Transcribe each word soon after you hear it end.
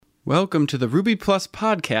Welcome to the Ruby Plus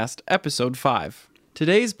Podcast, Episode 5.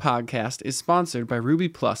 Today's podcast is sponsored by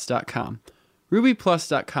RubyPlus.com.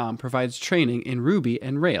 RubyPlus.com provides training in Ruby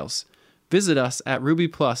and Rails. Visit us at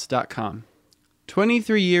RubyPlus.com.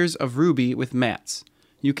 23 years of Ruby with Mats,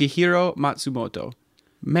 Yukihiro Matsumoto.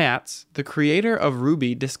 Mats, the creator of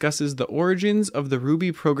Ruby, discusses the origins of the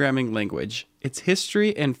Ruby programming language, its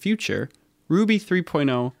history and future, Ruby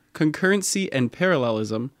 3.0, concurrency and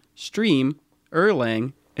parallelism, Stream,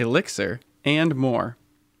 Erlang, Elixir, and more.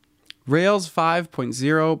 Rails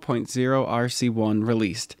 5.0.0 RC1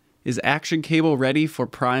 released. Is Action Cable ready for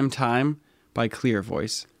prime time? By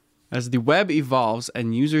ClearVoice. As the web evolves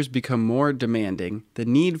and users become more demanding, the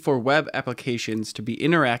need for web applications to be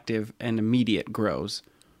interactive and immediate grows.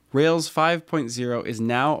 Rails 5.0 is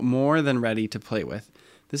now more than ready to play with.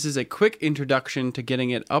 This is a quick introduction to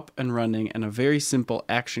getting it up and running and a very simple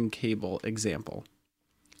Action Cable example.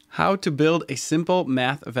 How to Build a Simple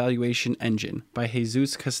Math Evaluation Engine by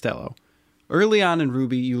Jesus Costello. Early on in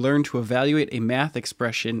Ruby, you learn to evaluate a math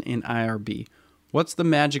expression in IRB. What's the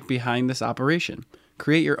magic behind this operation?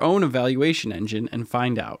 Create your own evaluation engine and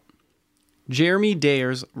find out. Jeremy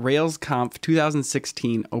Dayer's RailsConf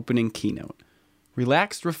 2016 opening keynote.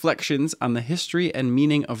 Relaxed reflections on the history and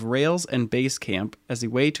meaning of Rails and Basecamp as a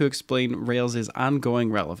way to explain Rails'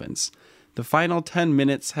 ongoing relevance. The final 10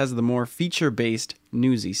 minutes has the more feature-based,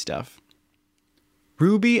 newsy stuff.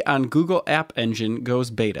 Ruby on Google App Engine goes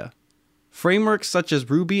beta. Frameworks such as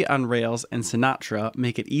Ruby on Rails and Sinatra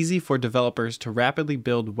make it easy for developers to rapidly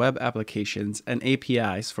build web applications and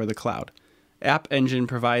APIs for the cloud. App Engine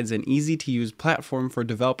provides an easy-to-use platform for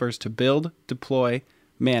developers to build, deploy,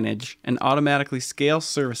 manage, and automatically scale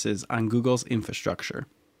services on Google's infrastructure.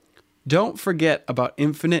 Don't forget about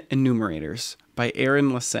Infinite Enumerators by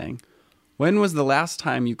Aaron Lasang. When was the last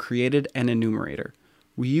time you created an enumerator?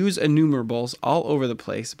 We use enumerables all over the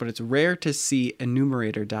place, but it's rare to see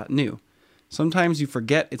enumerator.new. Sometimes you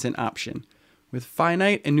forget it's an option. With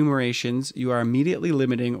finite enumerations, you are immediately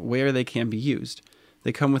limiting where they can be used.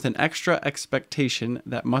 They come with an extra expectation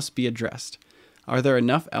that must be addressed. Are there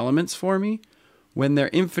enough elements for me? When they're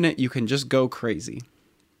infinite, you can just go crazy.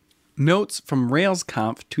 Notes from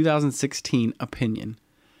RailsConf 2016 opinion.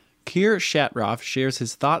 Keir Shatroff shares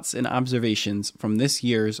his thoughts and observations from this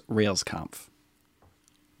year's RailsConf.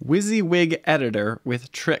 WYSIWYG editor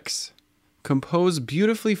with tricks. Compose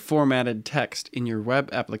beautifully formatted text in your web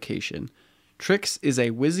application. Tricks is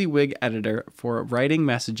a WYSIWYG editor for writing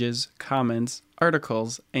messages, comments,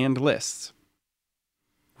 articles, and lists.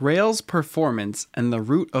 Rails Performance and the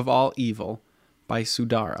Root of All Evil by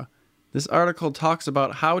Sudara. This article talks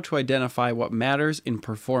about how to identify what matters in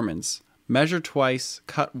performance. Measure twice,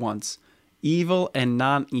 cut once, evil and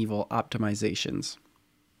non-evil optimizations.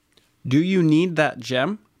 Do You Need That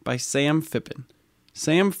Gem? By Sam Phippen.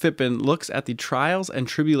 Sam Phippen looks at the trials and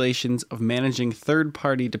tribulations of managing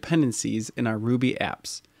third-party dependencies in our Ruby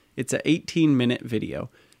apps. It's an 18-minute video.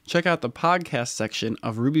 Check out the podcast section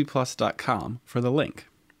of RubyPlus.com for the link.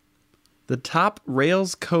 The Top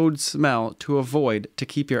Rails Code Smell to Avoid to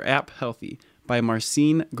Keep Your App Healthy by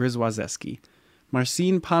Marcin Grzywazewski.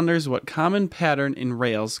 Marcin ponders what common pattern in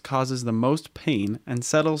Rails causes the most pain and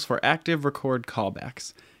settles for active record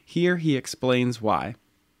callbacks. Here he explains why.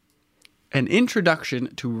 An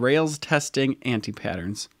Introduction to Rails Testing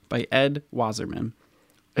Anti-Patterns by Ed Wasserman.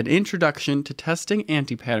 An introduction to testing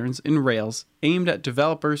anti-patterns in Rails aimed at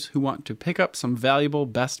developers who want to pick up some valuable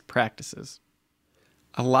best practices.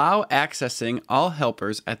 Allow accessing all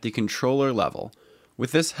helpers at the controller level.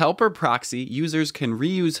 With this helper proxy, users can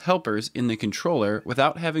reuse helpers in the controller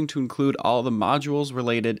without having to include all the modules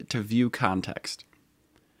related to view context.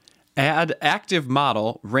 Add active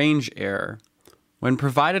model range error. When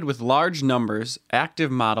provided with large numbers, active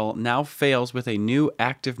model now fails with a new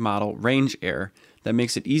active model range error that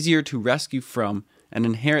makes it easier to rescue from and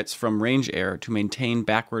inherits from range error to maintain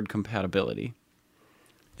backward compatibility.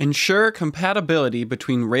 Ensure compatibility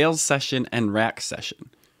between Rails session and Rack session.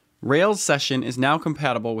 Rails session is now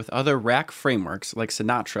compatible with other Rack frameworks like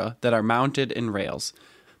Sinatra that are mounted in Rails.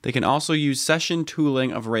 They can also use session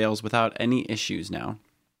tooling of Rails without any issues now.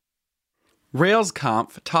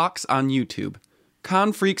 RailsConf talks on YouTube.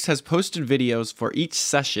 Confreaks has posted videos for each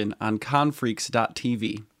session on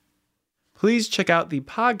confreaks.tv. Please check out the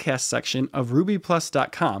podcast section of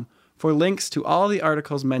RubyPlus.com for links to all the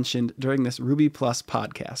articles mentioned during this Ruby Plus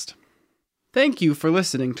podcast. Thank you for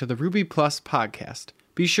listening to the Ruby Plus podcast.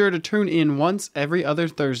 Be sure to tune in once every other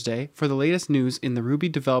Thursday for the latest news in the Ruby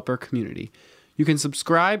developer community. You can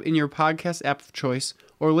subscribe in your podcast app of choice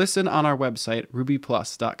or listen on our website,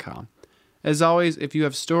 RubyPlus.com. As always, if you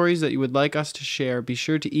have stories that you would like us to share, be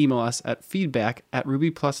sure to email us at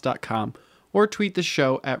feedback@rubyplus.com or tweet the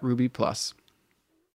show at RubyPlus.